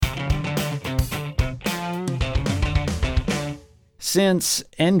since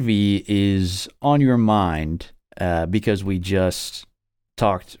envy is on your mind, because we just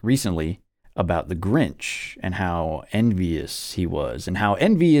talked recently about the Grinch and how envious he was, and how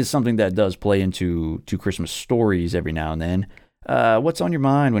envy is something that does play into Christmas stories every now and then. What's on your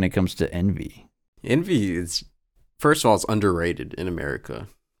mind when it comes to envy? Envy is, first of all, it's underrated in America.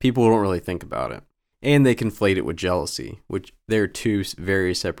 People don't really think about it. And they conflate it with jealousy, which they're two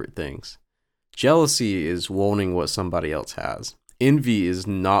very separate things. Jealousy is wanting what somebody else has. Envy is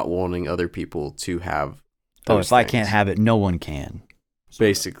not wanting other people to have those if I things. can't have it, no one can.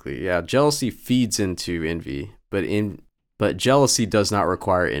 Basically, yeah. Jealousy feeds into envy, but jealousy does not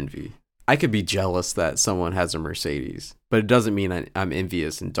require envy. I could be jealous that someone has a Mercedes, but it doesn't mean I'm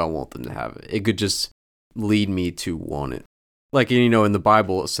envious and don't want them to have it. It could just lead me to want it. Like, in the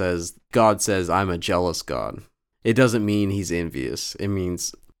Bible, it says, God says, I'm a jealous God. It doesn't mean he's envious. It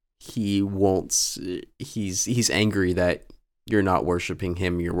means he's angry that you're not worshiping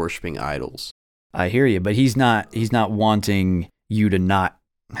him, you're worshiping idols. I hear you, but he's not wanting you to not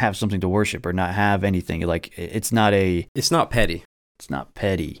have something to worship or not have anything. Like, it's not petty. It's not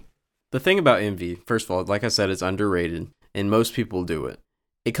petty. The thing about envy, first of all, like I said, it's underrated, and most people do it.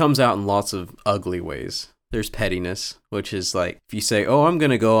 It comes out in lots of ugly ways. There's pettiness, which is like, if you say, oh, I'm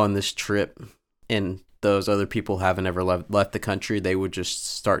going to go on this trip, and those other people haven't ever left the country, they would just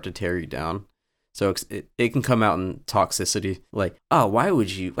start to tear you down. So it can come out in toxicity, like, oh, why would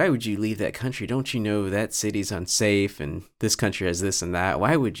you leave that country? Don't you know that city's unsafe, and this country has this and that?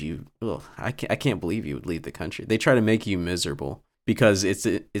 Why would you? Ugh, I can't believe you would leave the country. They try to make you miserable because it's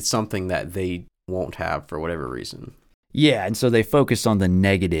something that they won't have for whatever reason. Yeah, and so they focus on the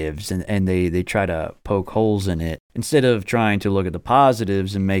negatives and they try to poke holes in it instead of trying to look at the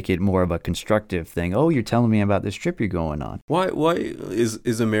positives and make it more of a constructive thing. Oh, you're telling me about this trip you're going on. Why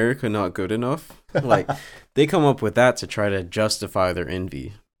is America not good enough? Like, they come up with that to try to justify their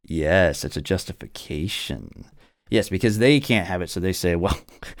envy. Yes, it's a justification. Yes, because they can't have it, so they say, well,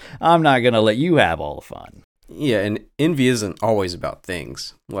 I'm not going to let you have all the fun. Yeah, and envy isn't always about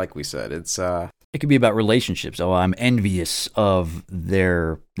things, like we said. It could be about relationships. Oh, I'm envious of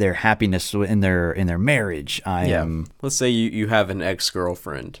their happiness in their marriage. Let's say you have an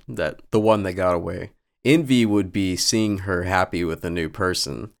ex-girlfriend, the one that got away. Envy would be seeing her happy with a new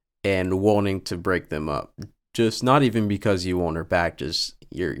person and wanting to break them up. Just not even because you want her back, just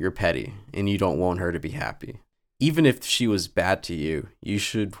you're petty and you don't want her to be happy. Even if she was bad to you, you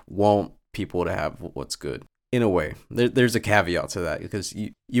should want people to have what's good. In a way, there's a caveat to that, because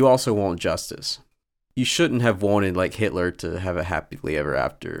you also want justice. You shouldn't have wanted, like, Hitler to have a happily ever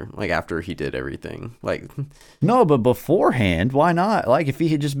after, like, after he did everything. Like, no, but beforehand, why not? Like, if he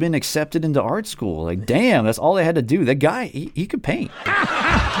had just been accepted into art school, like, damn, that's all they had to do. That guy, he could paint.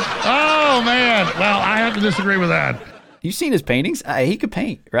 Oh, man. Well, I have to disagree with that. You've seen his paintings? He could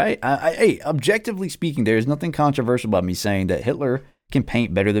paint, right? Hey, objectively speaking, there's nothing controversial about me saying that Hitler can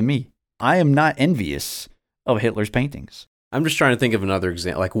paint better than me. I am not envious of Hitler's paintings. I'm just trying to think of another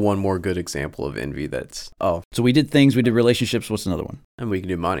example, like one more good example of envy So we did things, we did relationships. What's another one? And we can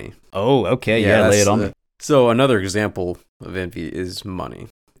do money. Oh, okay. Yeah, lay it on me. So another example of envy is money.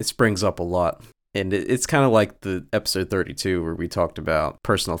 It springs up a lot. And it's kind of like the episode 32 where we talked about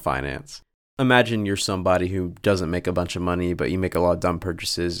personal finance. Imagine you're somebody who doesn't make a bunch of money, but you make a lot of dumb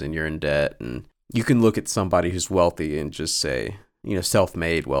purchases and you're in debt. And you can look at somebody who's wealthy and just say,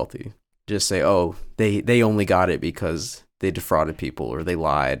 self-made wealthy. Just say, oh, they only got it because they defrauded people, or they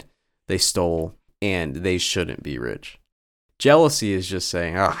lied, they stole, and they shouldn't be rich. Jealousy is just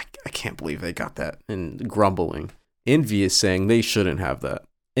saying, oh, I can't believe they got that, and grumbling. Envy is saying they shouldn't have that.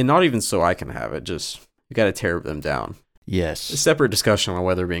 And not even so I can have it, just you got to tear them down. Yes. A separate discussion on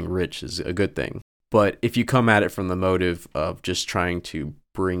whether being rich is a good thing. But if you come at it from the motive of just trying to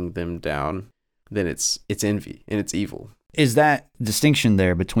bring them down, then it's envy, and it's evil. Is that distinction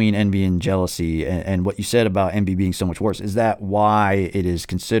there between envy and jealousy, and what you said about envy being so much worse, is that why it is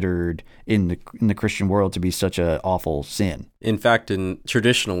considered in the Christian world to be such an awful sin? In fact,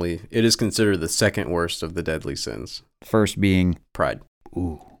 traditionally, it is considered the second worst of the deadly sins. First being? Pride.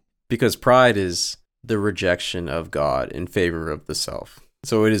 Ooh. Because pride is the rejection of God in favor of the self.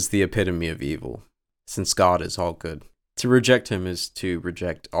 So it is the epitome of evil, since God is all good. To reject him is to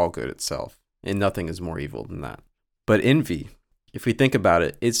reject all good itself, and nothing is more evil than that. But envy, if we think about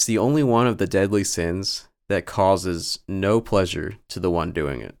it, it's the only one of the deadly sins that causes no pleasure to the one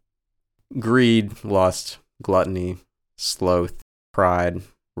doing it. Greed, lust, gluttony, sloth, pride,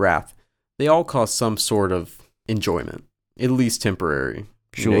 wrath, they all cause some sort of enjoyment, at least temporary.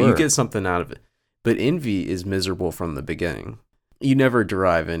 Sure. You get something out of it. But envy is miserable from the beginning. You never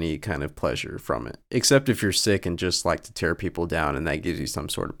derive any kind of pleasure from it, except if you're sick and just like to tear people down, and that gives you some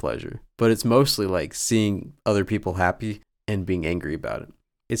sort of pleasure. But it's mostly like seeing other people happy and being angry about it.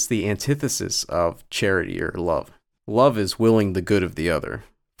 It's the antithesis of charity or love. Love is willing the good of the other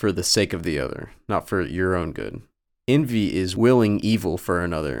for the sake of the other, not for your own good. Envy is willing evil for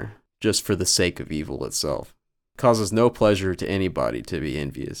another just for the sake of evil itself. It causes no pleasure to anybody to be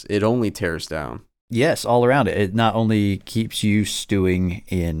envious. It only tears down. Yes, all around it. It not only keeps you stewing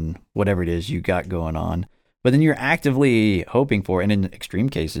in whatever it is you got going on, but then you're actively hoping for, and in extreme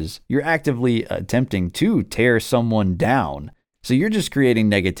cases, you're actively attempting to tear someone down. So you're just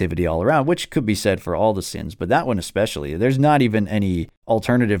creating negativity all around, which could be said for all the sins, but that one especially. There's not even any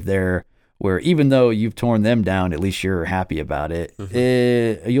alternative there where even though you've torn them down, at least you're happy about it.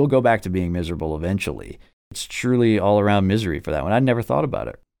 You'll go back to being miserable eventually. It's truly all around misery for that one. I'd never thought about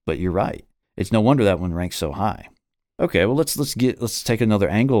it, but you're right. It's no wonder that one ranks so high. Okay, well let's take another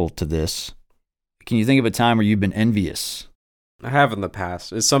angle to this. Can you think of a time where you've been envious? I have in the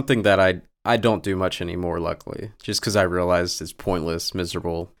past. It's something that I don't do much anymore, luckily, just because I realized it's pointless,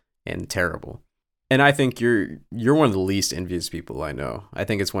 miserable, and terrible. And I think you're one of the least envious people I know. I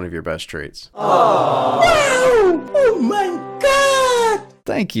think it's one of your best traits. Wow! Oh my God!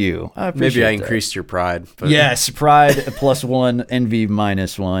 Thank you. I appreciate Maybe I that. increased your pride. But Yes, pride +1, envy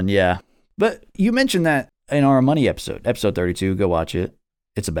 -1. Yeah. But you mentioned that in our money episode 32. Go watch it.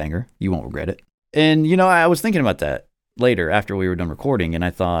 It's a banger. You won't regret it. And, I was thinking about that later after we were done recording, and I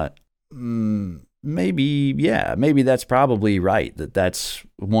thought, maybe that's probably right. That's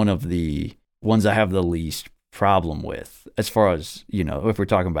one of the ones I have the least problem with as far as, if we're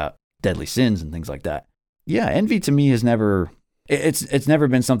talking about deadly sins and things like that. Yeah, envy to me has never... It's never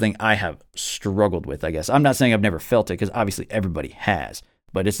been something I have struggled with, I guess. I'm not saying I've never felt it, because obviously everybody has.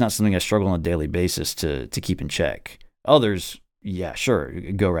 But it's not something I struggle on a daily basis to keep in check. Others, yeah, sure,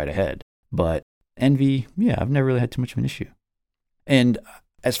 go right ahead. But envy, yeah, I've never really had too much of an issue. And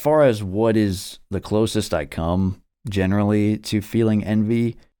as far as what is the closest I come generally to feeling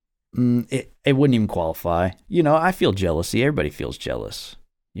envy, it wouldn't even qualify. I feel jealousy. Everybody feels jealous.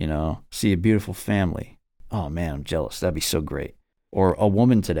 See a beautiful family. Oh man, I'm jealous. That'd be so great. Or a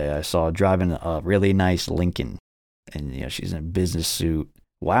woman today I saw driving a really nice Lincoln, and she's in a business suit.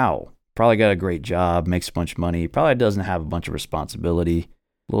 Wow, probably got a great job, makes a bunch of money, probably doesn't have a bunch of responsibility.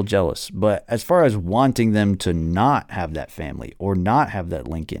 A little jealous. But as far as wanting them to not have that family or not have that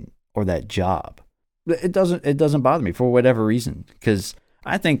Lincoln or that job, it doesn't bother me for whatever reason, because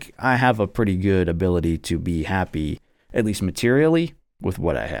I think I have a pretty good ability to be happy, at least materially, with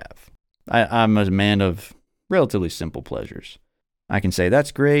what I have. I'm a man of relatively simple pleasures. I can say,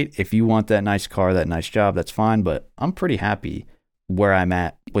 that's great. If you want that nice car, that nice job, that's fine. But I'm pretty happy where I'm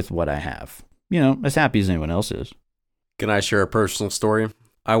at with what I have. As happy as anyone else is. Can I share a personal story?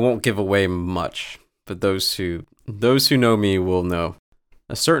 I won't give away much, but those who know me will know.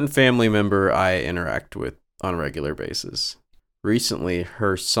 A certain family member I interact with on a regular basis. Recently,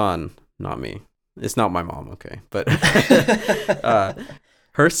 her son, not me. It's not my mom, okay? But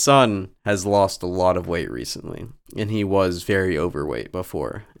her son has lost a lot of weight recently, and he was very overweight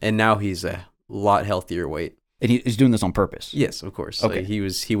before, and now he's a lot healthier weight. And he's doing this on purpose? Yes, of course. Okay.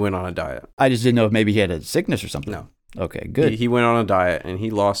 He went on a diet. I just didn't know if maybe he had a sickness or something. No. Okay, good. He went on a diet, and he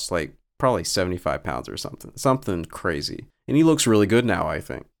lost probably 75 pounds or something crazy. And he looks really good now, I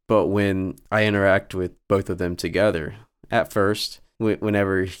think. But when I interact with both of them together, at first,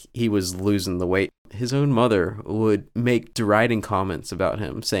 whenever he was losing the weight, his own mother would make deriding comments about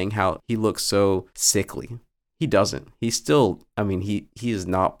him, saying how he looks so sickly. He doesn't. He's still, he is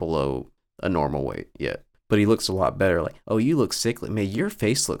not below a normal weight yet. But he looks a lot better. Like, oh, you look sickly. Man, your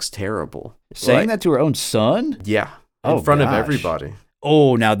face looks terrible. Saying that to her own son? Yeah. In front of everybody.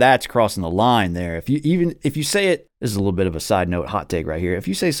 Oh, now that's crossing the line there. If you say it, this is a little bit of a side note, hot take right here. If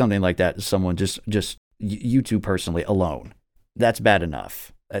you say something like that to someone, just you two personally alone, that's bad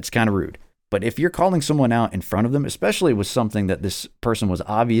enough. That's kind of rude. But if you're calling someone out in front of them, especially with something that this person was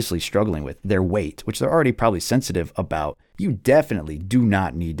obviously struggling with, their weight, which they're already probably sensitive about, you definitely do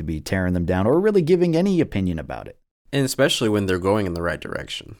not need to be tearing them down or really giving any opinion about it. And especially when they're going in the right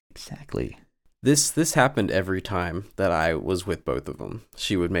direction. Exactly. This happened every time that I was with both of them.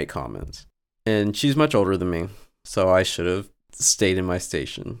 She would make comments. And she's much older than me, so I should have stayed in my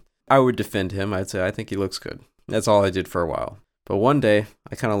station. I would defend him. I'd say, I think he looks good. That's all I did for a while. But one day,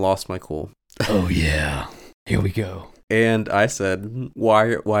 I kind of lost my cool. Oh, yeah. Here we go. And I said,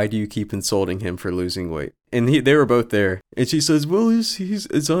 why do you keep insulting him for losing weight? And they were both there. And she says, well,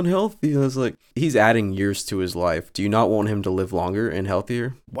 it's unhealthy. I was like, he's adding years to his life. Do you not want him to live longer and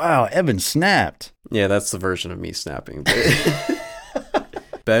healthier? Wow, Evan snapped. Yeah, that's the version of me snapping.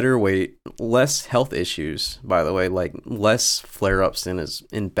 Better weight, less health issues, by the way, like less flare-ups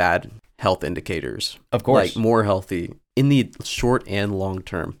in bad health indicators. Of course. Like more healthy in the short and long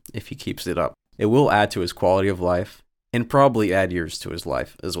term if he keeps it up. It will add to his quality of life and probably add years to his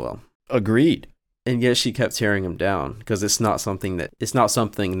life as well. Agreed. And yet she kept tearing him down because it's not something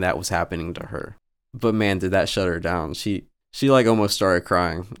that was happening to her. But man, did that shut her down. She like almost started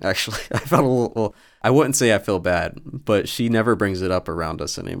crying. Actually, I felt a little, well, I wouldn't say I feel bad, but she never brings it up around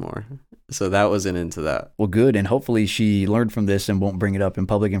us anymore. So that was an end to that. Well, good. And hopefully she learned from this and won't bring it up in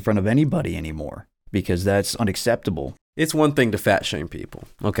public in front of anybody anymore, because that's unacceptable. It's one thing to fat shame people.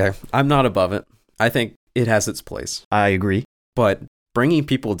 Okay. I'm not above it. I think it has its place. I agree. But bringing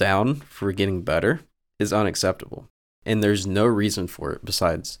people down for getting better is unacceptable. And there's no reason for it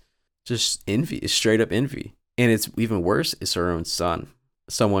besides just envy. It's straight up envy. And it's even worse, it's her own son.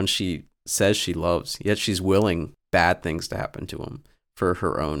 Someone she says she loves, yet she's willing bad things to happen to him for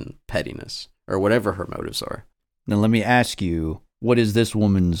her own pettiness or whatever her motives are. Now, let me ask you, what is this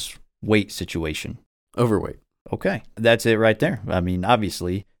woman's weight situation? Overweight. Okay. That's it right there. I mean,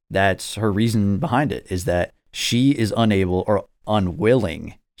 obviously, that's her reason behind it, is that she is unable or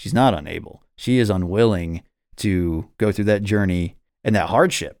unwilling. She's not unable. She is unwilling to go through that journey and that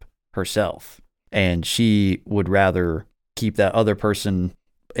hardship herself. And she would rather keep that other person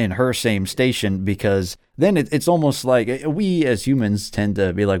in her same station, because then it's almost like we as humans tend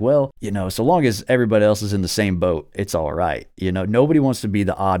to be like, well, so long as everybody else is in the same boat, it's all right. Nobody wants to be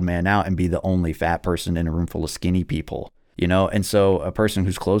the odd man out and be the only fat person in a room full of skinny people, and so a person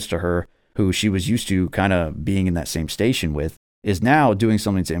who's close to her, who she was used to kind of being in that same station with, is now doing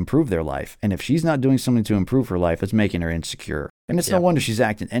something to improve their life. And if she's not doing something to improve her life, it's making her insecure. And it's no wonder she's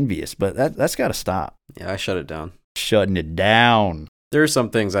acting envious, but that's got to stop. Yeah, I shut it down. Shutting it down. There are some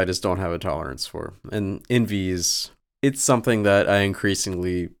things I just don't have a tolerance for. And envy it's something that I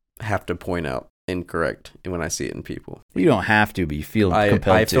increasingly have to point out and correct when I see it in people. You don't have to, but you feel compelled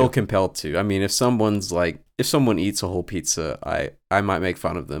to. I feel compelled to. I mean, if someone eats a whole pizza, I might make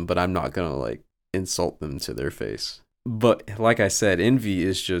fun of them, but I'm not going to insult them to their face. But like I said, envy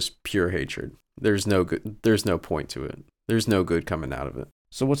is just pure hatred. There's no point to it. There's no good coming out of it.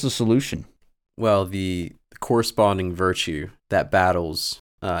 So what's the solution? Well, the corresponding virtue that battles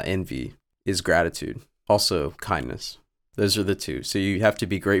envy is gratitude. Also, kindness. Those are the two. So you have to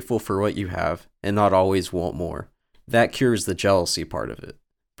be grateful for what you have and not always want more. That cures the jealousy part of it.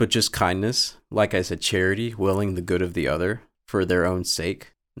 But just kindness, like I said, charity, willing the good of the other for their own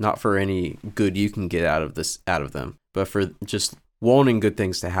sake, not for any good you can get out of them, but for just wanting good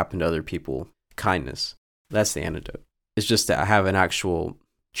things to happen to other people. Kindness. That's the antidote. It's just to have an actual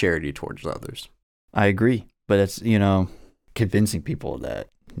charity towards others. I agree. But it's, convincing people of that.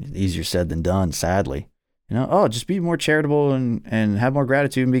 Easier said than done, sadly. Just be more charitable and have more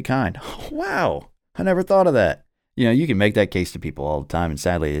gratitude and be kind. Wow. I never thought of that. You can make that case to people all the time, and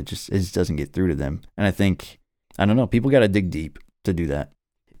sadly, it just doesn't get through to them. And I think, I don't know, people got to dig deep to do that.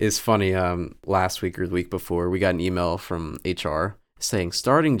 It's funny, last week or the week before, we got an email from HR saying,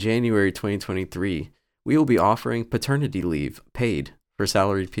 starting January 2023, we will be offering paternity leave paid for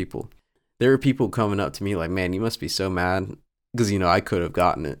salaried people. There are people coming up to me like, man, you must be so mad, because, I could have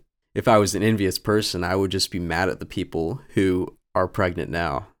gotten it. If I was an envious person, I would just be mad at the people who are pregnant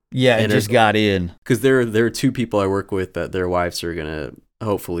now. Yeah, it just got in. Because there are two people I work with that their wives are going to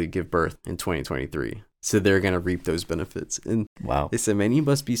hopefully give birth in 2023. So they're going to reap those benefits. And wow. They said, man, you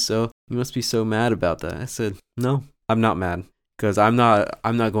must be so mad about that. I said, no, I'm not mad, because I'm not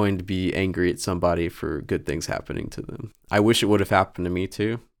going to be angry at somebody for good things happening to them. I wish it would have happened to me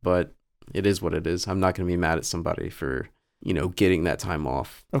too, but it is what it is. I'm not going to be mad at somebody for, getting that time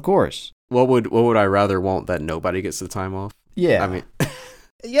off. Of course. What would I rather want? That nobody gets the time off? Yeah. I mean,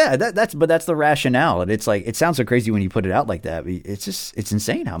 yeah, that's the rationale. And it's like, it sounds so crazy when you put it out like that. It's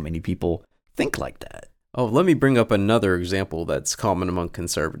insane how many people think like that. Oh, let me bring up another example that's common among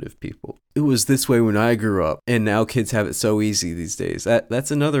conservative people. It was this way when I grew up, and now kids have it so easy these days. That's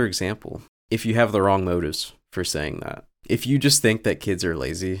another example. If you have the wrong motives for saying that. If you just think that kids are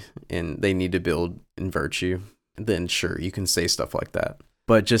lazy and they need to build in virtue, then sure, you can say stuff like that.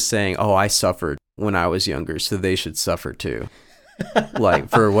 But just saying, oh, I suffered when I was younger, so they should suffer too.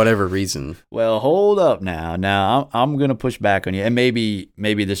 For whatever reason. Well, hold up now. Now, I'm going to push back on you. And maybe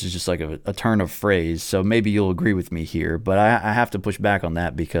this is just like a turn of phrase, so maybe you'll agree with me here. But I have to push back on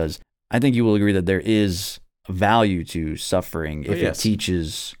that, because I think you will agree that there is value to suffering if it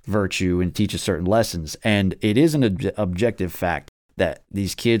teaches virtue and teaches certain lessons. And it is an objective fact that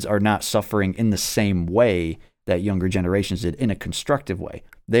these kids are not suffering in the same way that younger generations did, in a constructive way.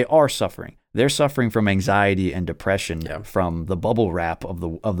 They are suffering. they're suffering from anxiety and depression Yeah. from the bubble wrap of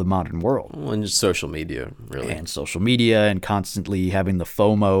the modern world. Well, and just social media, really. And social media, and constantly having the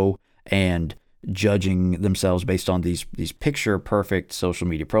FOMO and judging themselves based on these picture perfect social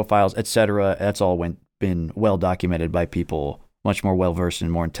media profiles, etc. That's all been well documented by people much more well versed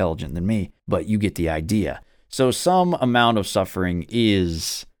and more intelligent than me, but you get the idea. So some amount of suffering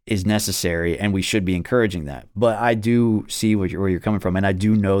is necessary, and we should be encouraging that. But I do see where you're coming from, and I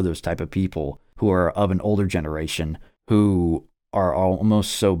do know those type of people who are of an older generation who are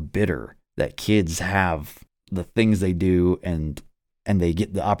almost so bitter that kids have the things they do and they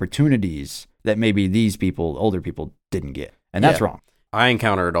get the opportunities that maybe these people, older people, didn't get. And that's wrong. I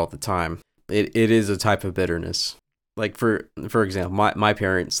encounter it all the time. It is a type of bitterness. Like, for example, my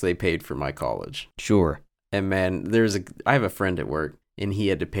parents, they paid for my college. Sure. And man, I have a friend at work, and he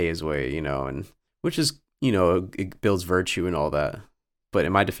had to pay his way, and which is, it builds virtue and all that. But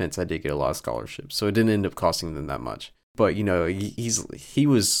in my defense, I did get a lot of scholarships, so it didn't end up costing them that much. But, he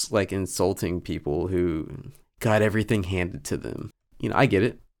was like insulting people who got everything handed to them. I get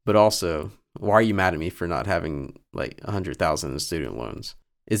it, but also, why are you mad at me for not having like $100,000 in student loans?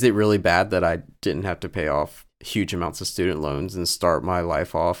 Is it really bad that I didn't have to pay off huge amounts of student loans and start my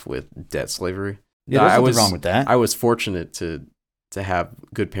life off with debt slavery? Yeah, there's nothing wrong with that. I was fortunate to have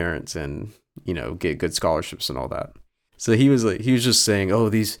good parents and, get good scholarships and all that. So he was just saying, oh,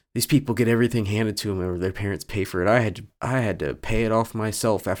 these people get everything handed to them, or their parents pay for it. I had to pay it off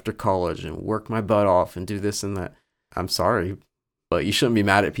myself after college and work my butt off and do this and that. I'm sorry, but you shouldn't be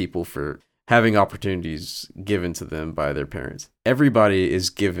mad at people for having opportunities given to them by their parents. Everybody is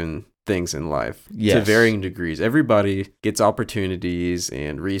given things in life to varying degrees. Everybody gets opportunities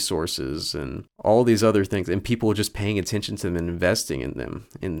and resources and all these other things, and people just paying attention to them and investing in them,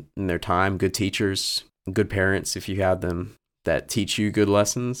 in their time. Good teachers, good parents, if you have them, that teach you good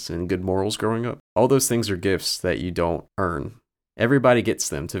lessons and good morals growing up. All those things are gifts that you don't earn. Everybody gets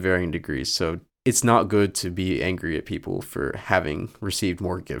them to varying degrees. So it's not good to be angry at people for having received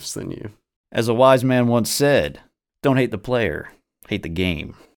more gifts than you. As a wise man once said, don't hate the player, hate the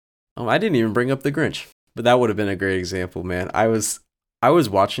game. Oh, I didn't even bring up the Grinch, but that would have been a great example, man. I was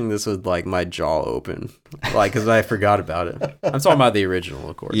watching this with like my jaw open, like, because I forgot about it. I'm talking about the original,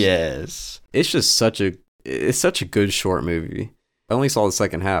 of course. Yes. It's just such a good short movie. I only saw the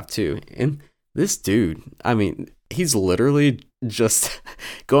second half too, and this dude, I mean, he's literally just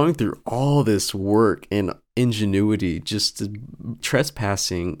going through all this work and ingenuity, just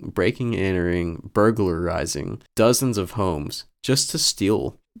trespassing, breaking, entering, burglarizing dozens of homes just to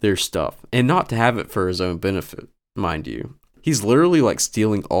steal their stuff, and not to have it for his own benefit, mind you. He's literally like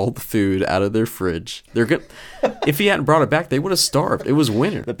stealing all the food out of their fridge. If he hadn't brought it back, they would have starved. It was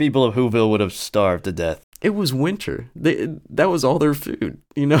winter. The people of Whoville would have starved to death. It was winter. That was all their food.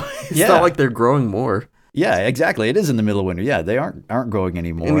 It's not like they're growing more. Yeah, exactly. It is in the middle of winter. Yeah, they aren't growing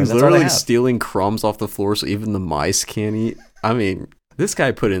anymore. And he's That's all they literally have. stealing crumbs off the floor so even the mice can't eat. I mean, this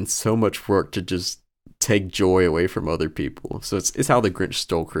guy put in so much work to just take joy away from other people. So it's how the Grinch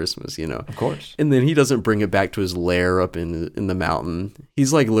stole Christmas, Of course. And then he doesn't bring it back to his lair up in the mountain.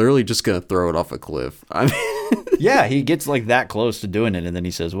 He's like literally just gonna throw it off a cliff. I mean, Yeah, he gets like that close to doing it, and then he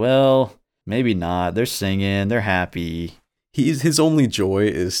says, well, maybe not. They're singing. They're happy. his only joy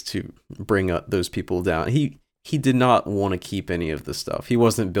is to bring up those people down. He did not want to keep any of the stuff. He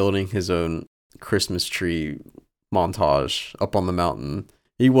wasn't building his own Christmas tree montage up on the mountain.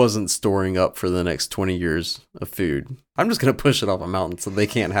 He wasn't storing up for the next 20 years of food. I'm just going to push it off a mountain so they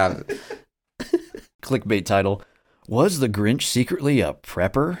can't have it. Clickbait title, was the Grinch secretly a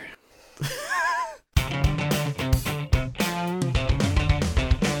prepper?